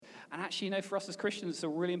And actually, for us as Christians, it's a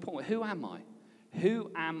really important. Who am I?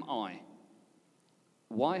 Who am I?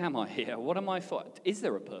 Why am I here? What am I for? Is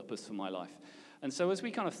there a purpose for my life? And so as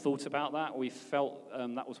we kind of thought about that, we felt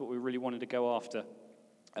that was what we really wanted to go after.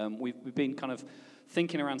 We've been kind of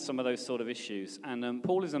thinking around some of those sort of issues. And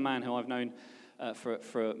Paul is a man who I've known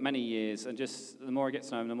for many years. And just the more I get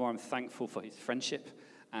to know him, the more I'm thankful for his friendship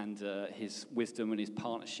and his wisdom and his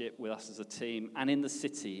partnership with us as a team. And in the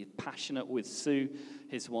city, passionate with Sue,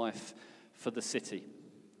 his wife, for the city.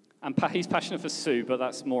 And he's passionate for Sue, but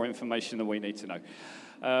that's more information than we need to know.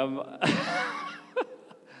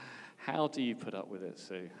 How do you put up with it,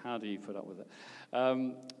 Sue? How do you put up with it?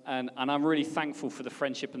 And I'm really thankful for the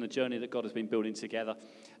friendship and the journey that God has been building together.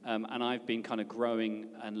 And I've been kind of growing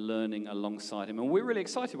and learning alongside him. And we're really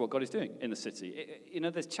excited what God is doing in the city.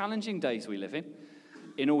 There's challenging days we live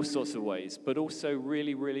in all sorts of ways, but also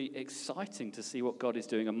really, really exciting to see what God is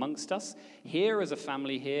doing amongst us, here as a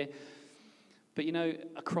family here, but,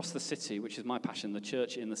 across the city, which is my passion, the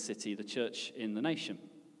church in the city, the church in the nation.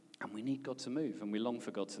 And we need God to move, and we long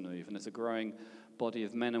for God to move. And there's a growing body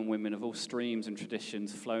of men and women of all streams and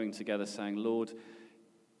traditions flowing together saying, Lord,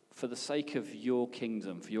 for the sake of your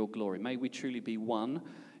kingdom, for your glory, may we truly be one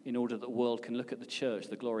in order that the world can look at the church,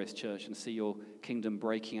 the glorious church, and see your kingdom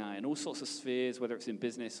breaking out in all sorts of spheres, whether it's in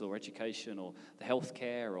business or education or the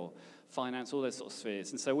healthcare or finance, all those sort of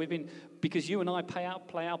spheres. And so because you and I play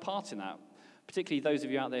our part in that, particularly those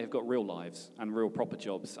of you out there who've got real lives and real proper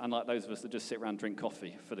jobs, unlike those of us that just sit around and drink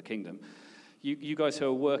coffee for the kingdom. You guys who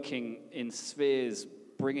are working in spheres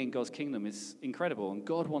bringing God's kingdom is incredible. And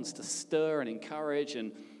God wants to stir and encourage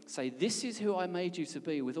and say, this is who I made you to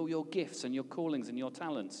be with all your gifts and your callings and your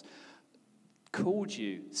talents. Called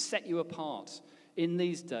you, set you apart in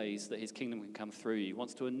these days that his kingdom can come through you. He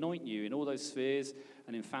wants to anoint you in all those spheres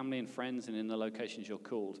and in family and friends and in the locations you're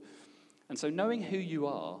called. And so knowing who you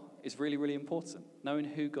are is really, really important. Knowing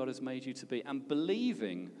who God has made you to be and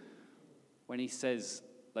believing when he says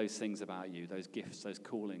those things about you, those gifts, those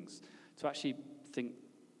callings, to actually think,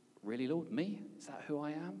 really, Lord, me? Is that who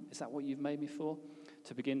I am? Is that what you've made me for?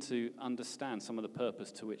 To begin to understand some of the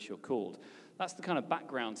purpose to which you're called. That's the kind of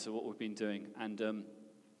background to what we've been doing. And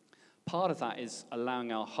part of that is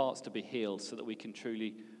allowing our hearts to be healed so that we can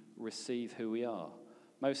truly receive who we are.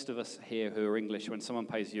 Most of us here who are English, when someone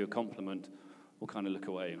pays you a compliment, will kind of look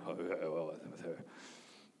away and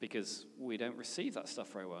because we don't receive that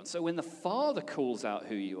stuff very well. And so when the Father calls out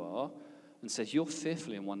who you are and says, you're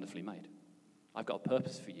fearfully and wonderfully made. I've got a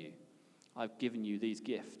purpose for you. I've given you these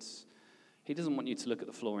gifts. He doesn't want you to look at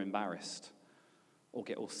the floor embarrassed or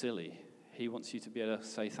get all silly. He wants you to be able to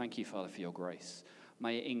say, thank you, Father, for your grace.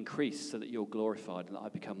 May it increase so that you're glorified and that I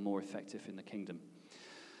become more effective in the kingdom.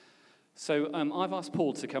 So I've asked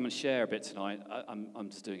Paul to come and share a bit tonight. I'm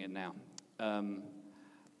just doing it now.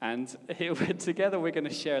 And together we're going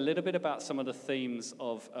to share a little bit about some of the themes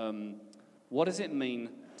of what does it mean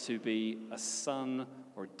to be a son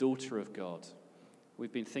or a daughter of God.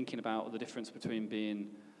 We've been thinking about the difference between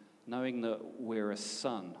knowing that we're a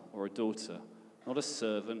son or a daughter, not a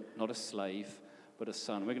servant, not a slave, but a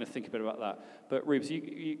son. We're going to think a bit about that. But Rubes,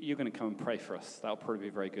 you're going to come and pray for us. That'll probably be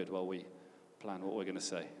very good while we plan what we're going to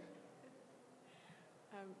say.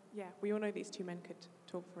 Yeah, we all know these two men could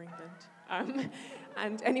talk for England.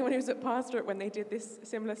 And anyone who's at pastorate when they did this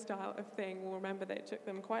similar style of thing will remember that it took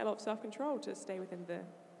them quite a lot of self-control to stay within the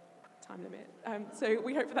time limit. So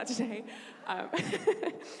we hope for that today.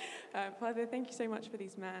 Father, thank you so much for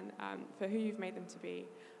these men, for who you've made them to be,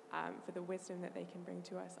 for the wisdom that they can bring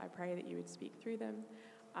to us. I pray that you would speak through them,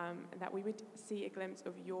 and that we would see a glimpse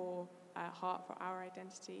of your heart for our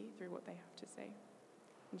identity through what they have to say.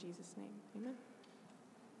 In Jesus' name, amen.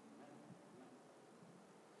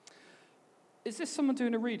 Is this someone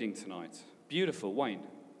doing a reading tonight? Beautiful. Wayne,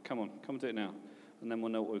 come on, come do it now. And then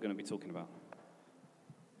we'll know what we're going to be talking about.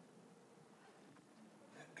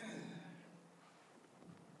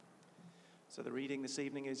 So the reading this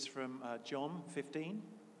evening is from John 15,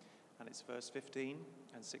 and it's verse 15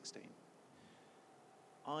 and 16.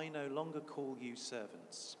 I no longer call you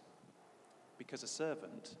servants, because a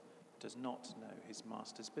servant does not know his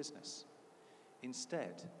master's business.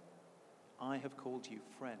 Instead, I have called you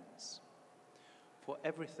friends. For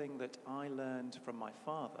everything that I learned from my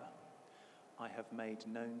Father, I have made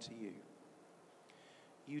known to you.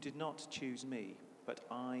 You did not choose me, but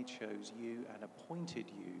I chose you and appointed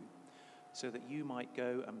you so that you might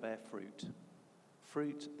go and bear fruit,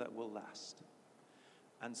 fruit that will last,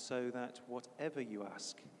 and so that whatever you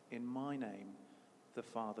ask in my name, the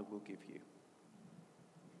Father will give you.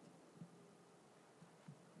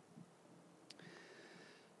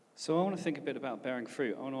 So I want to think a bit about bearing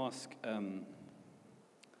fruit. I want to ask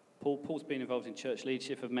Paul's been involved in church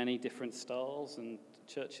leadership of many different styles and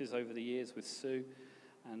churches over the years with Sue,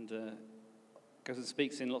 and goes and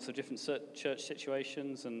speaks in lots of different church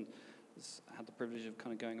situations, and has had the privilege of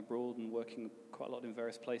kind of going abroad and working quite a lot in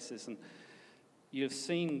various places. And you have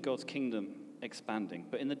seen God's kingdom expanding.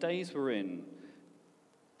 But in the days we're in,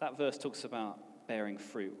 that verse talks about bearing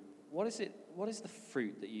fruit. What is the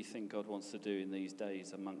fruit that you think God wants to do in these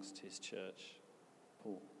days amongst his church?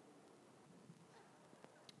 Paul?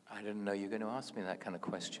 I didn't know you were going to ask me that kind of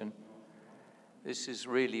question. This is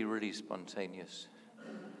really, really spontaneous.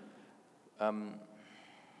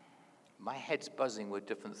 My head's buzzing with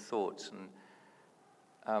different thoughts, and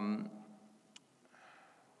I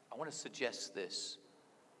want to suggest this.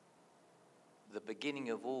 The beginning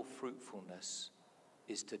of all fruitfulness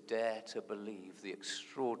is to dare to believe the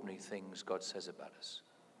extraordinary things God says about us.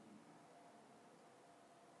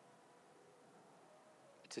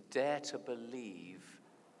 To dare to believe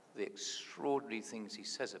the extraordinary things he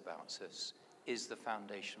says about us is the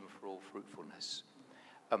foundation for all fruitfulness.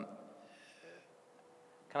 Can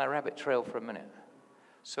I rabbit trail for a minute?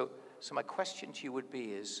 So my question to you would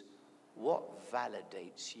be is, what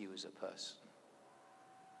validates you as a person?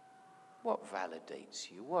 What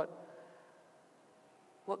validates you? What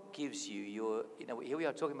gives you your, here we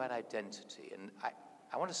are talking about identity, and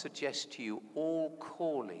I want to suggest to you all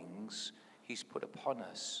callings he's put upon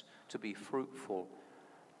us to be fruitful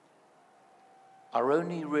are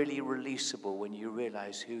only really releasable when you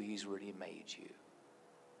realize who he's really made you.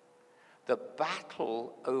 The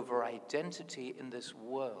battle over identity in this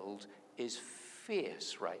world is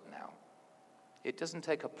fierce right now. It doesn't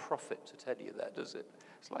take a prophet to tell you that, does it?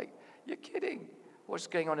 It's like, you're kidding. What's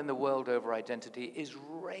going on in the world over identity is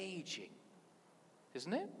raging,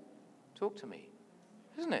 isn't it? Talk to me,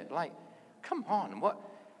 isn't it? Like, come on, what?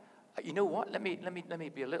 You know what? Let me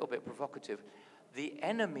be a little bit provocative. The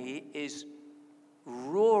enemy is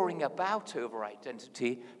roaring about over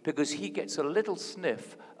identity because he gets a little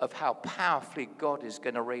sniff of how powerfully God is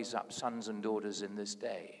going to raise up sons and daughters in this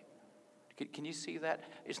day. Can you see that?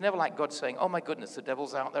 It's never like God saying, oh my goodness, the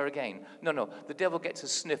devil's out there again. No, the devil gets a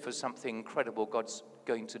sniff of something incredible God's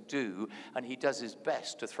going to do, and he does his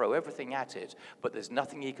best to throw everything at it, but there's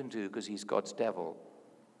nothing he can do because he's God's devil.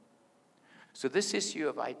 So this issue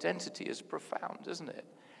of identity is profound, isn't it?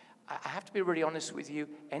 I have to be really honest with you.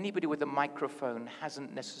 Anybody with a microphone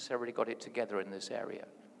hasn't necessarily got it together in this area.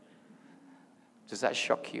 Does that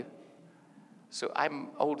shock you? So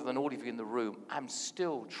I'm older than all of you in the room. I'm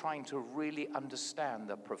still trying to really understand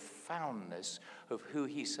the profoundness of who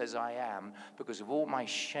he says I am because of all my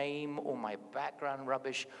shame, all my background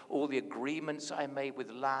rubbish, all the agreements I made with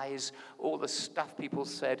lies, all the stuff people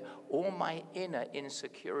said, all my inner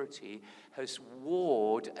insecurity has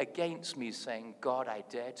warred against me saying, God, I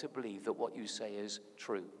dare to believe that what you say is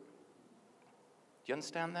true. Do you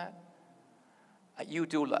understand that? You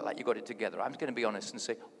do look like you got it together. I'm going to be honest and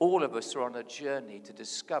say all of us are on a journey to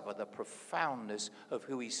discover the profoundness of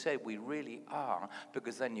who he said we really are,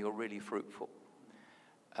 because then you're really fruitful.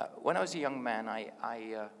 When I was a young man,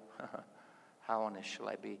 how honest shall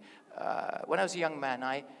I be? When I was a young man,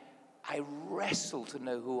 I wrestled to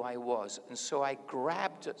know who I was, and so I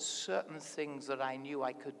grabbed at certain things that I knew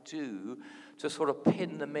I could do to sort of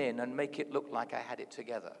pin them in and make it look like I had it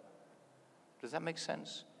together. Does that make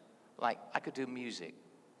sense? Like, I could do music.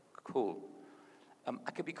 Cool. I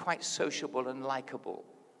could be quite sociable and likable.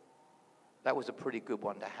 That was a pretty good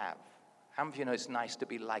one to have. How many of you know it's nice to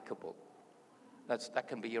be likable? That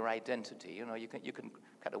can be your identity. You know, you can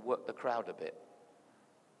kind of work the crowd a bit.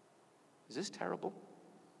 Is this terrible?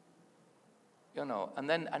 You know, and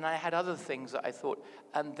I had other things that I thought,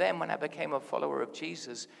 and then when I became a follower of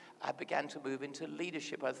Jesus, I began to move into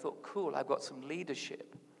leadership. I thought, cool, I've got some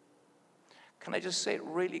leadership. Can I just say it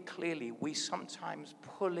really clearly? We sometimes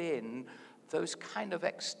pull in those kind of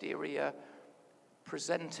exterior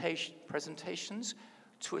presentations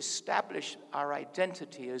to establish our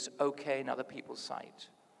identity as okay in other people's sight.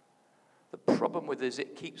 The problem with it is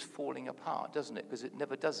it keeps falling apart, doesn't it? Because it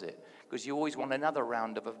never does it. Because you always want another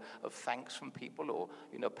round of thanks from people, or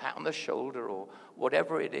pat on the shoulder, or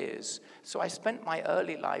whatever it is. So I spent my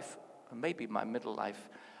early life, and maybe my middle life,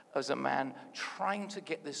 as a man trying to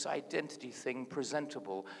get this identity thing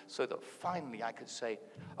presentable so that finally I could say,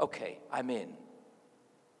 okay, I'm in.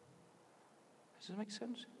 Does that make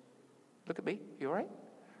sense? Look at me. You all right?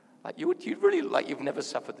 Like you really look like you've never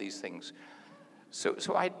suffered these things. So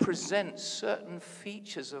I'd present certain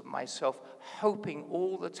features of myself, hoping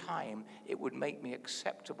all the time it would make me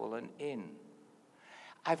acceptable and in.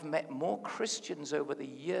 I've met more Christians over the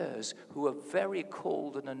years who are very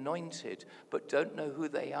called and anointed, but don't know who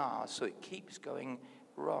they are, so it keeps going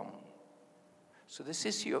wrong. So this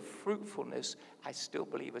issue of fruitfulness, I still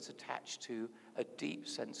believe is attached to a deep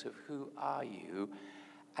sense of who are you,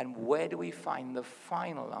 and where do we find the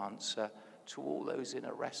final answer to all those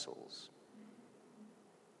inner wrestles?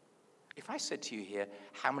 If I said to you here,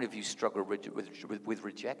 how many of you struggle with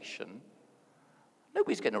rejection?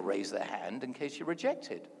 Nobody's going to raise their hand in case you're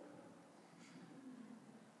rejected.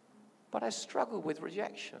 But I struggle with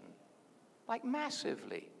rejection, like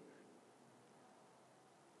massively.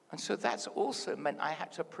 And so that's also meant I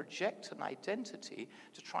had to project an identity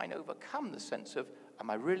to try and overcome the sense of, am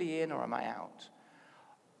I really in or am I out?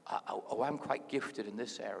 I'm quite gifted in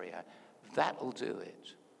this area. That'll do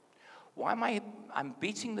it. Why am I'm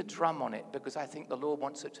beating the drum on it? Because I think the Lord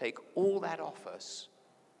wants to take all that off us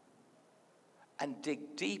and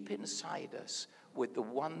dig deep inside us with the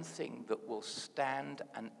one thing that will stand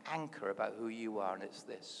and anchor about who you are, and it's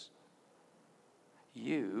this.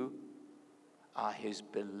 You are his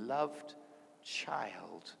beloved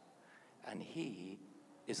child, and he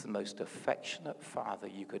is the most affectionate father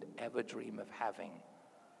you could ever dream of having.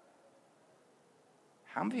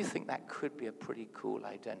 How many of you think that could be a pretty cool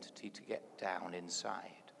identity to get down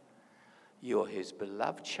inside? You're his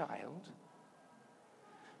beloved child.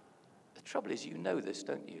 The trouble is, you know this,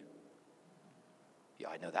 don't you? Yeah,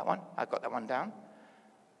 I know that one. I got that one down.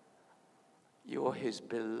 You're his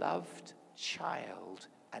beloved child,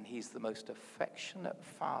 and he's the most affectionate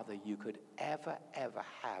father you could ever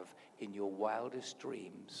have in your wildest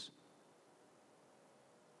dreams.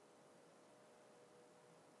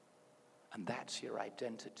 And that's your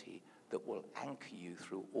identity that will anchor you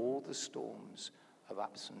through all the storms of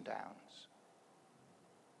ups and downs.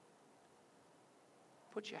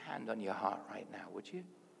 Put your hand on your heart right now, would you?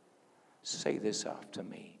 Say this after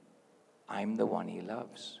me. I'm the one he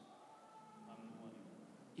loves.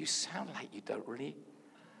 You sound like you don't really,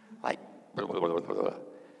 like, blah, blah, blah, blah, blah.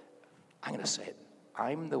 I'm going to say it.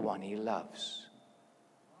 I'm the one he loves.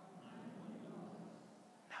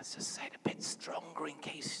 Now, just say it a bit stronger in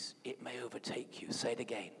case it may overtake you. Say it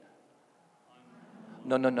again.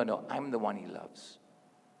 No. I'm the one he loves.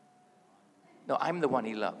 No, I'm the one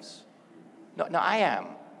he loves. No, I am.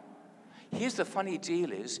 Here's the funny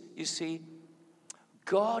deal is, you see,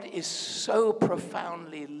 God is so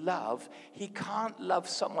profoundly love, he can't love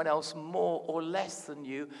someone else more or less than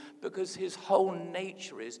you because his whole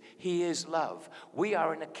nature is, he is love. We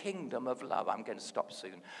are in a kingdom of love. I'm going to stop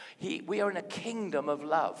soon. We are in a kingdom of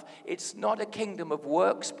love. It's not a kingdom of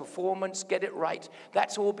works, performance, get it right.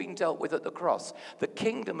 That's all been dealt with at the cross. The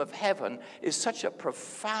kingdom of heaven is such a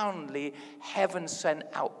profoundly heaven-sent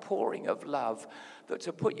outpouring of love that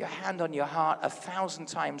to put your hand on your heart 1,000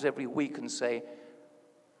 times every week and say,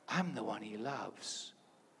 I'm the one he loves,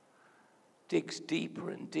 digs deeper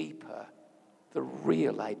and deeper the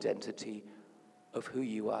real identity of who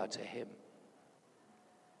you are to him.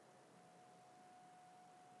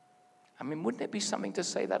 I mean, wouldn't it be something to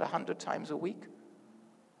say that 100 times a week?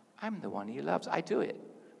 I'm the one he loves. I do it.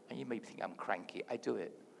 And you may think I'm cranky. I do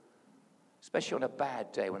it. Especially on a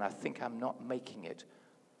bad day when I think I'm not making it.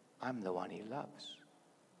 I'm the one he loves.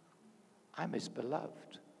 I'm his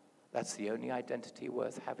beloved. That's the only identity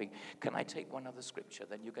worth having. Can I take one other scripture?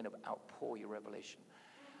 Then you're going to outpour your revelation.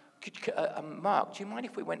 Mark, do you mind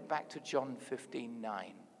if we went back to John 15:9?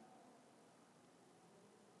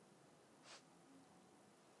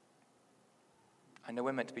 I know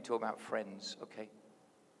we're meant to be talking about friends, okay?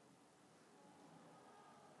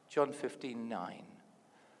 John 15:9.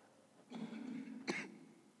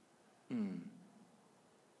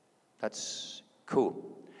 That's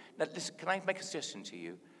cool. Now, listen, can I make a suggestion to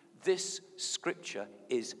you? This scripture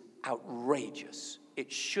is outrageous.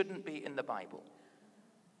 It shouldn't be in the Bible.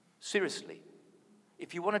 Seriously.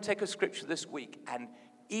 If you want to take a scripture this week and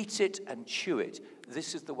eat it and chew it,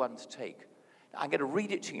 this is the one to take. I'm going to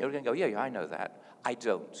read it to you. You're going to go, yeah, I know that. I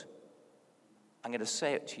don't. I'm going to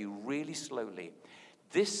say it to you really slowly.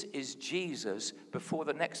 This is Jesus before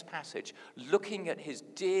the next passage, looking at his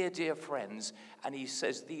dear, dear friends, and he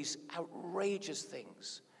says these outrageous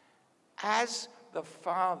things. As the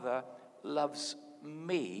Father loves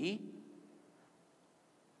me,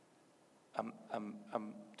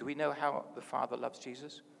 do we know how the Father loves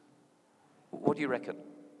Jesus? What do you reckon?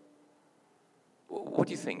 What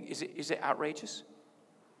do you think? Is it outrageous?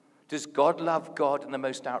 Does God love God in the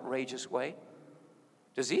most outrageous way?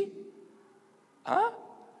 Does he? Huh?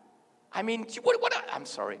 I mean, I'm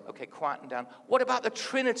sorry. Okay, quieten down. What about the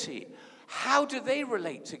Trinity? How do they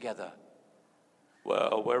relate together?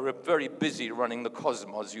 Well, we're very busy running the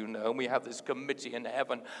cosmos, you know, and we have this committee in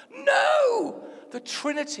heaven. No! The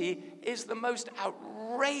Trinity is the most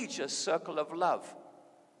outrageous circle of love.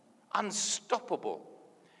 Unstoppable.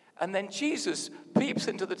 And then Jesus peeps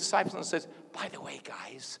into the disciples and says, by the way,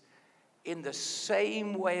 guys, in the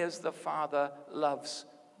same way as the Father loves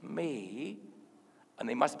me, and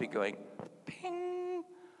they must be going, ping.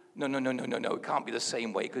 No, it can't be the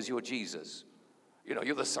same way because you're Jesus.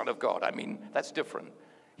 You're the Son of God. I mean, that's different.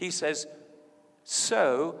 He says,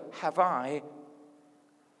 so have I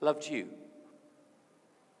loved you.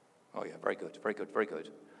 Oh yeah, very good, very good, very good.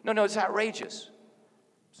 No, it's outrageous.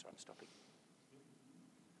 Sorry, I'm stopping.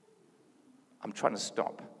 I'm trying to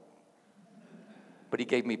stop. But he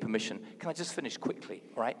gave me permission. Can I just finish quickly,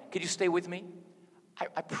 all right? Could you stay with me?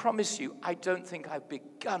 I promise you, I don't think I've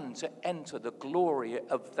begun to enter the glory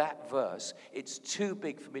of that verse. It's too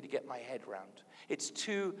big for me to get my head round. It's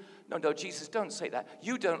too, no, Jesus, don't say that.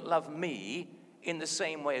 You don't love me in the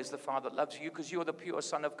same way as the Father loves you because you're the pure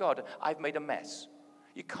Son of God. I've made a mess.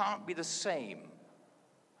 You can't be the same.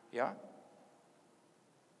 Yeah?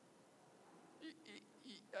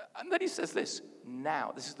 And then he says this,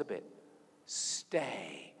 now, this is the bit.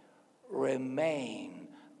 Stay, remain,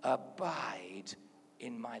 abide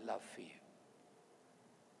in my love for you.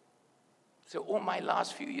 So all my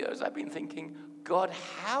last few years I've been thinking, God,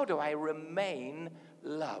 how do I remain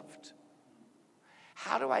loved?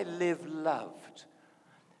 How do I live loved?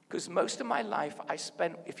 Because most of my life I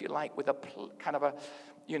spent, if you like, with a kind of a,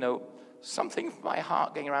 something from my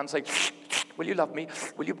heart going around saying, will you love me?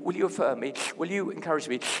 Will you affirm me? Will you encourage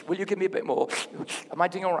me? Will you give me a bit more? Am I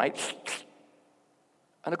doing all right?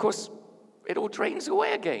 And of course, it all drains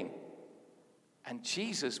away again. And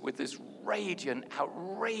Jesus, with this radiant,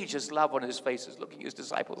 outrageous love on his face, is looking at his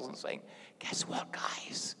disciples and saying, guess what,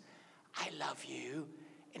 guys? I love you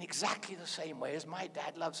in exactly the same way as my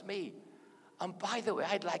dad loves me. And by the way,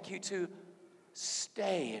 I'd like you to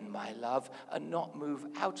stay in my love and not move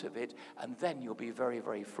out of it, and then you'll be very,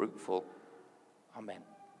 very fruitful. Amen.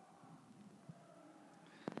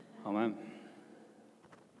 Amen.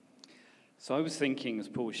 So I was thinking, as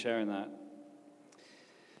Paul was sharing that,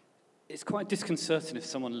 it's quite disconcerting if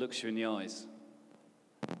someone looks you in the eyes.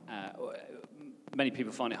 Many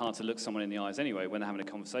people find it hard to look someone in the eyes anyway when they're having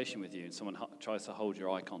a conversation with you and someone tries to hold your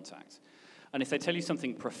eye contact. And if they tell you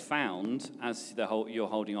something profound as you're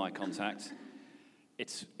holding eye contact,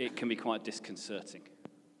 it can be quite disconcerting.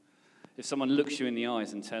 If someone looks you in the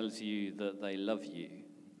eyes and tells you that they love you,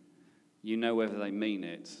 you know whether they mean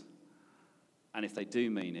it. And if they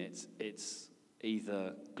do mean it, it's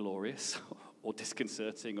either glorious or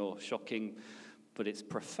disconcerting or shocking, but it's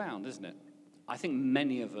profound, isn't it? I think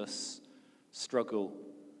many of us struggle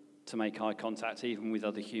to make eye contact even with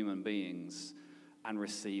other human beings and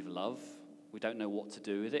receive love. We don't know what to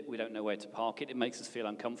do with it. We don't know where to park it. It makes us feel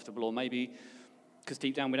uncomfortable, or maybe because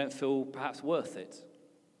deep down we don't feel perhaps worth it.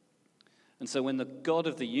 And so when the God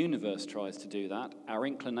of the universe tries to do that, our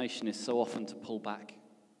inclination is so often to pull back.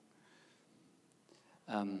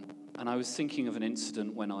 And I was thinking of an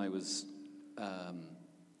incident when I was,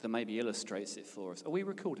 that maybe illustrates it for us. Are we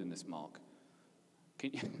recording this, Mark?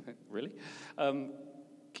 Can you, really? Can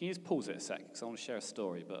you just pause it a sec? Because I want to share a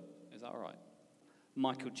story, but is that all right?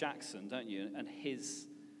 Michael Jackson, don't you? And do you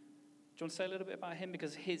want to say a little bit about him?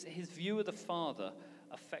 Because his view of the Father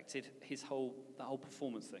affected the whole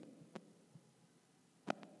performance thing.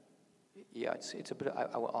 Yeah, it's a bit.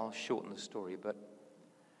 I'll shorten the story, but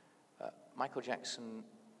Michael Jackson,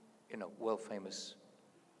 world famous,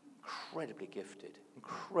 incredibly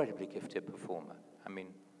gifted performer. I mean,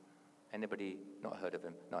 anybody not heard of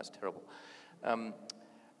him? No, it's terrible.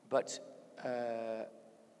 But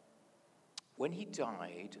when he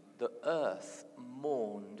died, the earth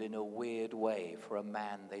mourned in a weird way for a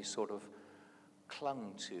man they sort of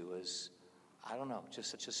clung to as, I don't know, just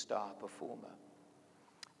such a star performer.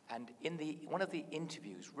 And one of the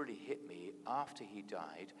interviews really hit me after he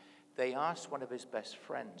died. They asked one of his best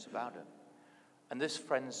friends about him. And this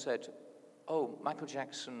friend said, oh, Michael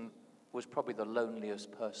Jackson was probably the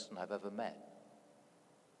loneliest person I've ever met.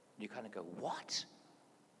 And you kind of go, what?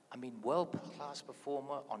 I mean, world-class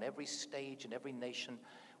performer on every stage in every nation,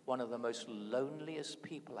 one of the most loneliest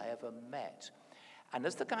people I ever met. And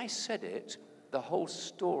as the guy said it, the whole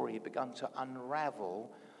story began to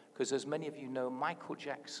unravel, because as many of you know, Michael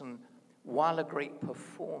Jackson, while a great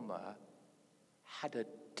performer, had a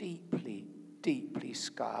deeply, deeply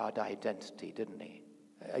scarred identity, didn't he?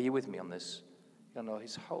 Are you with me on this?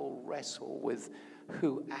 His whole wrestle with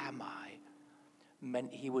who am I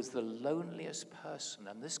meant he was the loneliest person.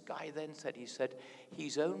 And this guy then said, he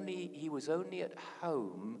was only at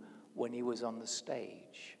home when he was on the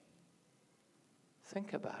stage.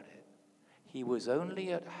 Think about it. He was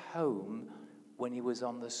only at home when he was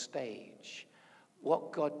on the stage.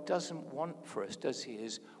 What God doesn't want for us, does he,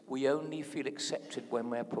 is we only feel accepted when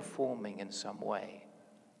we're performing in some way,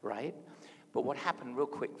 right? But what happened real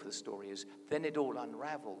quick for the story is then it all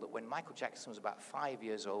unraveled that when Michael Jackson was about 5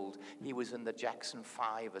 years old, he was in the Jackson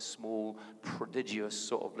 5, a small, prodigious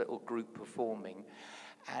sort of little group performing.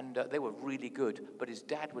 And they were really good. But his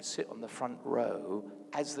dad would sit on the front row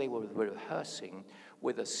as they were rehearsing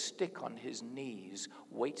with a stick on his knees,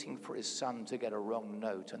 waiting for his son to get a wrong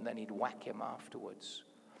note, and then he'd whack him afterwards.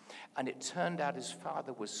 And it turned out his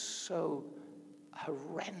father was so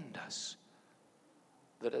horrendous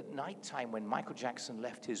that at night time when Michael Jackson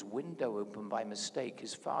left his window open by mistake,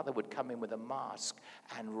 his father would come in with a mask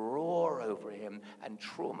and roar over him and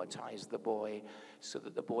traumatize the boy so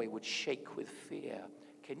that the boy would shake with fear.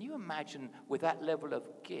 Can you imagine with that level of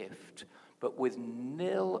gift, but with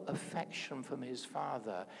nil affection from his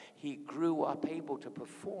father, he grew up able to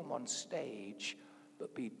perform on stage,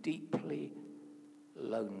 but be deeply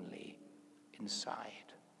lonely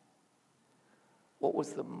inside? What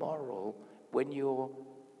was the moral when your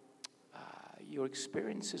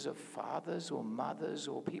experiences of fathers or mothers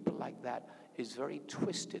or people like that is very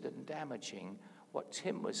twisted and damaging? What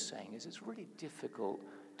Tim was saying is it's really difficult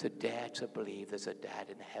to dare to believe there's a dad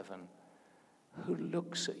in heaven who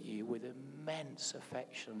looks at you with immense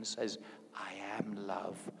affection and says, I am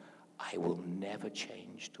love. I will never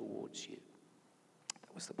change towards you.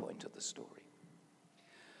 That was the point of the story.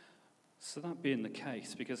 So that being the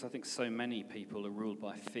case, because I think so many people are ruled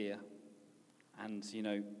by fear, and, you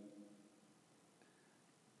know,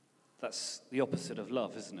 that's the opposite of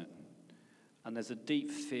love, isn't it? And there's a deep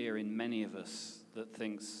fear in many of us that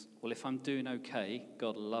thinks, well, if I'm doing okay,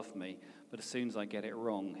 God will love me, but as soon as I get it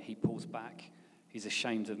wrong, he pulls back. He's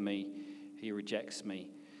ashamed of me. He rejects me.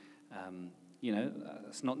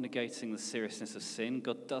 It's not negating the seriousness of sin.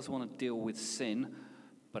 God does want to deal with sin,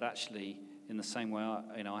 but actually, in the same way,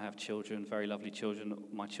 I have children, very lovely children.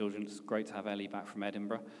 My children, it's great to have Ellie back from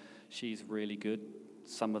Edinburgh. She's really good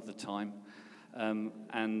some of the time,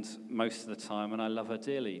 and most of the time, and I love her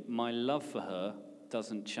dearly. My love for her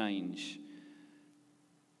doesn't change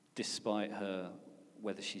despite her,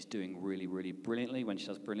 whether she's doing really, really brilliantly. When she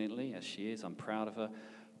does brilliantly, as she is, I'm proud of her.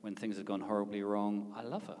 When things have gone horribly wrong, I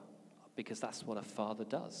love her, because that's what a father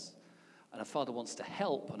does. And a father wants to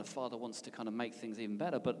help, and a father wants to kind of make things even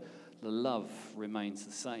better, but the love remains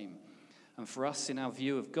the same. And for us, in our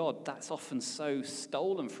view of God, that's often so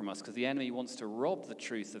stolen from us because the enemy wants to rob the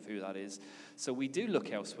truth of who that is. So we do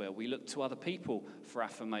look elsewhere. We look to other people for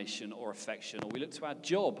affirmation or affection, or we look to our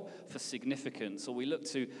job for significance, or we look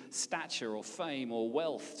to stature or fame or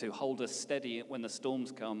wealth to hold us steady when the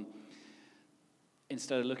storms come,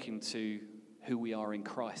 instead of looking to who we are in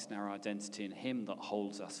Christ and our identity in him that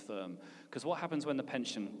holds us firm. Because what happens when the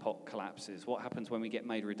pension pot collapses? What happens when we get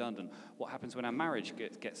made redundant? What happens when our marriage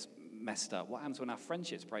gets messed up? What happens when our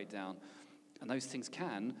friendships break down? And those things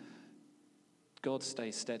God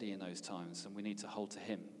stays steady in those times, and we need to hold to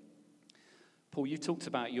him. Paul, you talked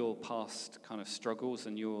about your past kind of struggles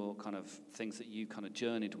and your kind of things that you kind of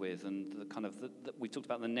journeyed with, and the kind of we talked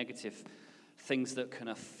about the negative things that can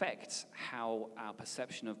affect how our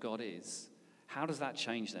perception of God is. How does that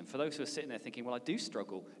change then? For those who are sitting there thinking, well, I do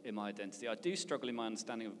struggle in my identity. I do struggle in my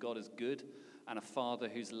understanding of God as good and a father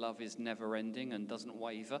whose love is never ending and doesn't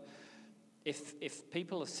waver. If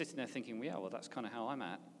people are sitting there thinking, well, yeah, well, that's kind of how I'm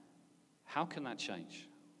at, how can that change?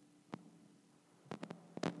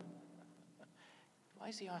 Why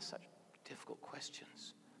does he ask such difficult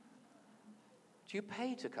questions? Do you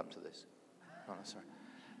pay to come to this? Oh, no, sorry.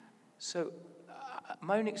 So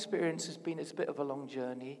my own experience has been it's a bit of a long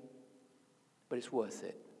journey, but it's worth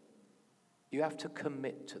it. You have to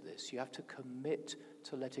commit to this. You have to commit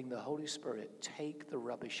to letting the Holy Spirit take the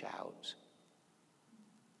rubbish out.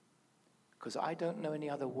 Because I don't know any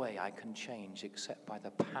other way I can change except by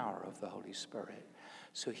the power of the Holy Spirit.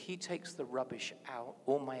 So he takes the rubbish out,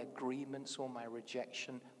 all my agreements, all my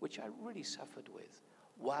rejection, which I really suffered with,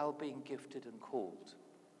 while being gifted and called.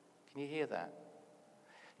 Can you hear that?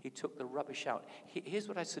 He took the rubbish out. Here's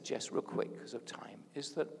what I suggest real quick because of time,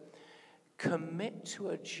 is that commit to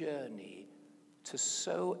a journey to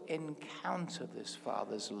so encounter this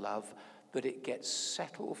Father's love that it gets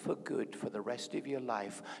settled for good for the rest of your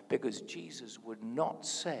life, because Jesus would not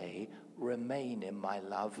say, remain in my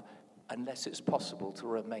love, unless it's possible to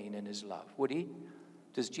remain in his love. Would he?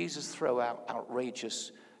 Does Jesus throw out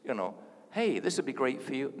outrageous, hey, this would be great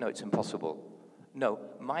for you? No, it's impossible. No,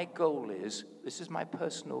 my goal is, this is my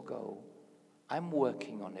personal goal. I'm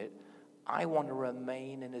working on it. I want to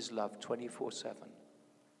remain in his love 24/7.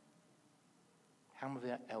 How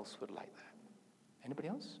many else would like that? Anybody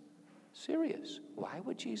else? Serious. Why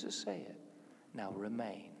would Jesus say it? Now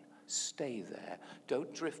remain. Stay there.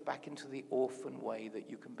 Don't drift back into the orphan way that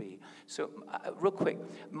you can be. So, real quick,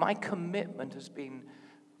 my commitment has been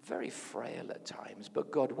very frail at times, but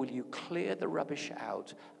God, will you clear the rubbish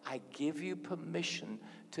out? I give you permission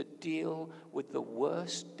to deal with the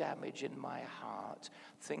worst damage in my heart.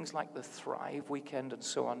 Things like the Thrive weekend and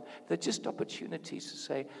so on. They're just opportunities to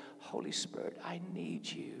say, Holy Spirit, I need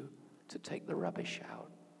you to take the rubbish out.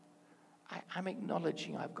 I'm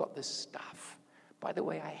acknowledging I've got this stuff. By the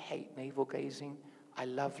way, I hate navel gazing. I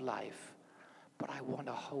love life. But I want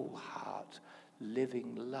a whole heart,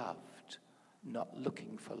 living loved, not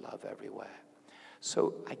looking for love everywhere.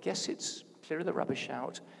 So I guess it's clear the rubbish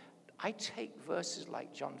out. I take verses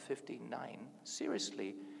like John 15:9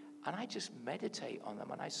 seriously, and I just meditate on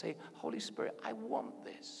them. And I say, Holy Spirit, I want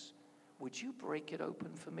this. Would you break it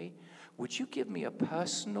open for me? Would you give me a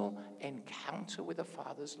personal encounter with the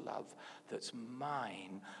Father's love that's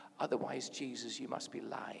mine? Otherwise, Jesus, you must be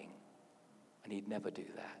lying. And he'd never do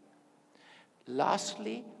that.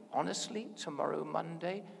 Lastly, honestly, tomorrow,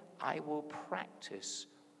 Monday, I will practice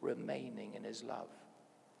remaining in his love.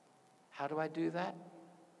 How do I do that?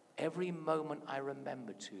 Every moment I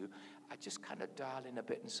remember to, I just kind of dial in a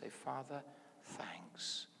bit and say, Father,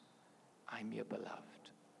 thanks. I'm your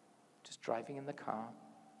beloved. Just driving in the car,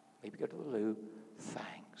 maybe go to the loo,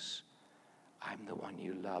 thanks. I'm the one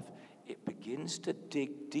you love. It begins to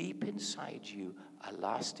dig deep inside you a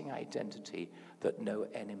lasting identity that no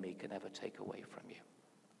enemy can ever take away from you.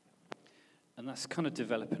 And that's kind of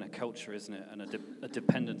developing a culture, isn't it? And a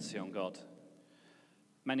dependency on God.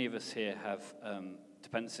 Many of us here have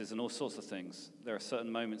dependencies on all sorts of things. There are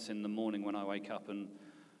certain moments in the morning when I wake up and,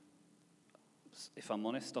 if I'm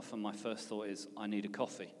honest, often my first thought is, I need a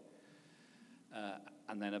coffee.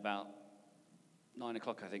 And then about 9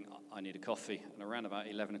 o'clock, I think, I need a coffee. And around about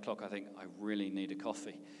 11 o'clock, I think, I really need a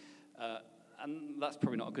coffee. And that's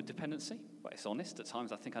probably not a good dependency, but it's honest. At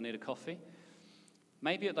times, I think I need a coffee.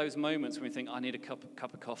 Maybe at those moments when we think, I need a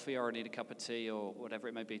cup of coffee, or I need a cup of tea, or whatever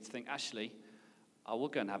it may be, to think, actually, I will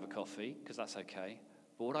go and have a coffee, because that's okay.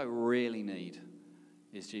 But what I really need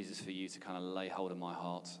is, Jesus, for you to kind of lay hold of my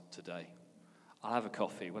heart today. I'll have a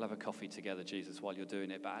coffee. We'll have a coffee together, Jesus, while you're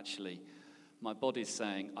doing it. But actually, my body's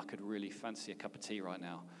saying, I could really fancy a cup of tea right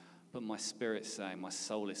now. But my spirit's saying, my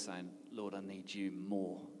soul is saying, Lord, I need you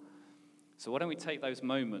more. So why don't we take those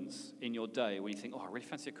moments in your day when you think, oh, I really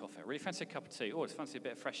fancy a coffee. I really fancy a cup of tea. Oh, I just fancy a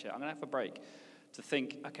bit of fresh air. I'm going to have a break to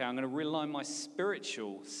think, okay, I'm going to realign my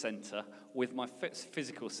spiritual center with my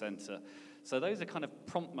physical center. So those are kind of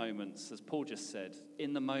prompt moments, as Paul just said.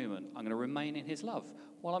 In the moment, I'm going to remain in his love.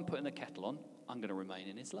 While I'm putting the kettle on, I'm going to remain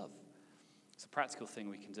in his love. It's a practical thing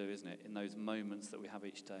we can do, isn't it, in those moments that we have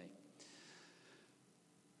each day.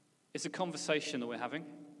 It's a conversation that we're having.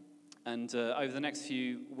 And over the next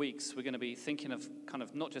few weeks, we're going to be thinking of kind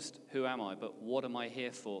of not just who am I, but what am I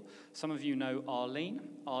here for? Some of you know Arlene.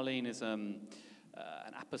 Arlene is an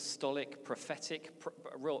apostolic, prophetic,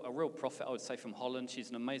 a real prophet, I would say, from Holland. She's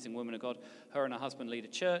an amazing woman of God. Her and her husband lead a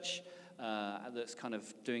church that's kind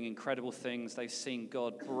of doing incredible things. They've seen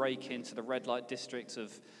God break into the red light district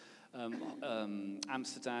of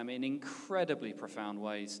Amsterdam in incredibly profound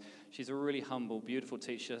ways. She's a really humble, beautiful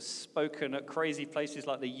teacher, spoken at crazy places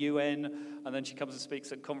like the UN, and then she comes and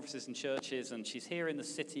speaks at conferences and churches, and she's here in the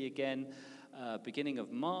city again, beginning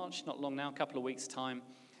of March, not long now, a couple of weeks' time.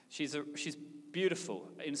 She's beautiful,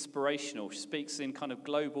 inspirational. She speaks in kind of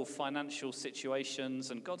global financial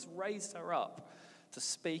situations, and God's raised her up to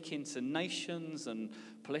speak into nations and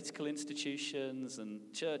political institutions and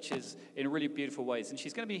churches in really beautiful ways. And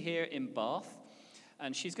she's going to be here in Bath,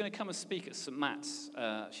 and she's going to come and speak at St. Matt's.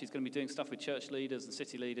 She's going to be doing stuff with church leaders and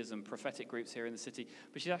city leaders and prophetic groups here in the city.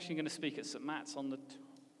 But she's actually going to speak at St. Matt's on the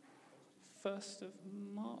 1st of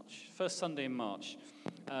March, first Sunday in March.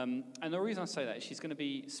 And the reason I say that is she's going to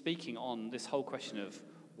be speaking on this whole question of,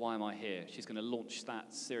 why am I here? She's going to launch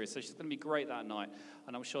that series. So she's going to be great that night.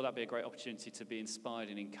 And I'm sure that'll be a great opportunity to be inspired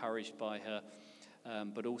and encouraged by her,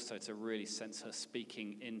 but also to really sense her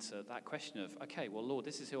speaking into that question of, okay, well, Lord,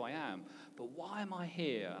 this is who I am, but why am I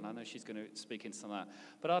here? And I know she's going to speak into some of that.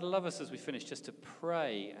 But I'd love us, as we finish, just to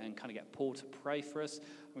pray and kind of get Paul to pray for us.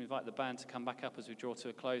 We invite the band to come back up as we draw to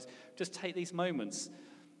a close. Just take these moments,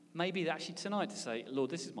 maybe actually tonight, to say, Lord,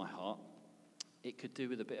 this is my heart. It could do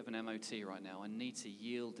with a bit of an MOT right now. I need to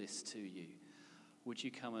yield this to you. Would you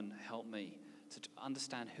come and help me to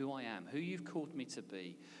understand who I am, who you've called me to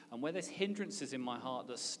be, and where there's hindrances in my heart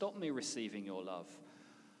that stop me receiving your love,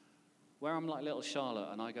 where I'm like little Charlotte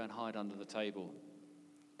and I go and hide under the table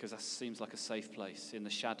because that seems like a safe place in the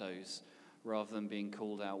shadows, rather than being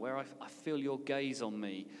called out, where I feel your gaze on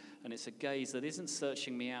me, and it's a gaze that isn't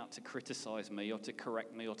searching me out to criticize me or to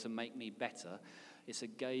correct me or to make me better. It's a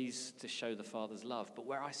gaze to show the Father's love. But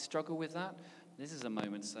where I struggle with that, this is a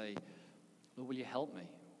moment to say, Lord, will you help me?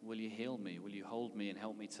 Will you heal me? Will you hold me and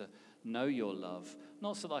help me to know your love?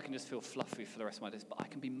 Not so that I can just feel fluffy for the rest of my days, but I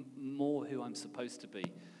can be more who I'm supposed to be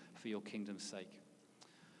for your kingdom's sake.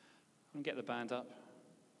 I'm going to get the band up.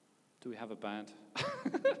 Do we have a band?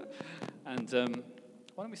 And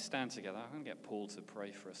why don't we stand together? I'm going to get Paul to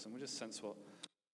pray for us, and we'll just sense what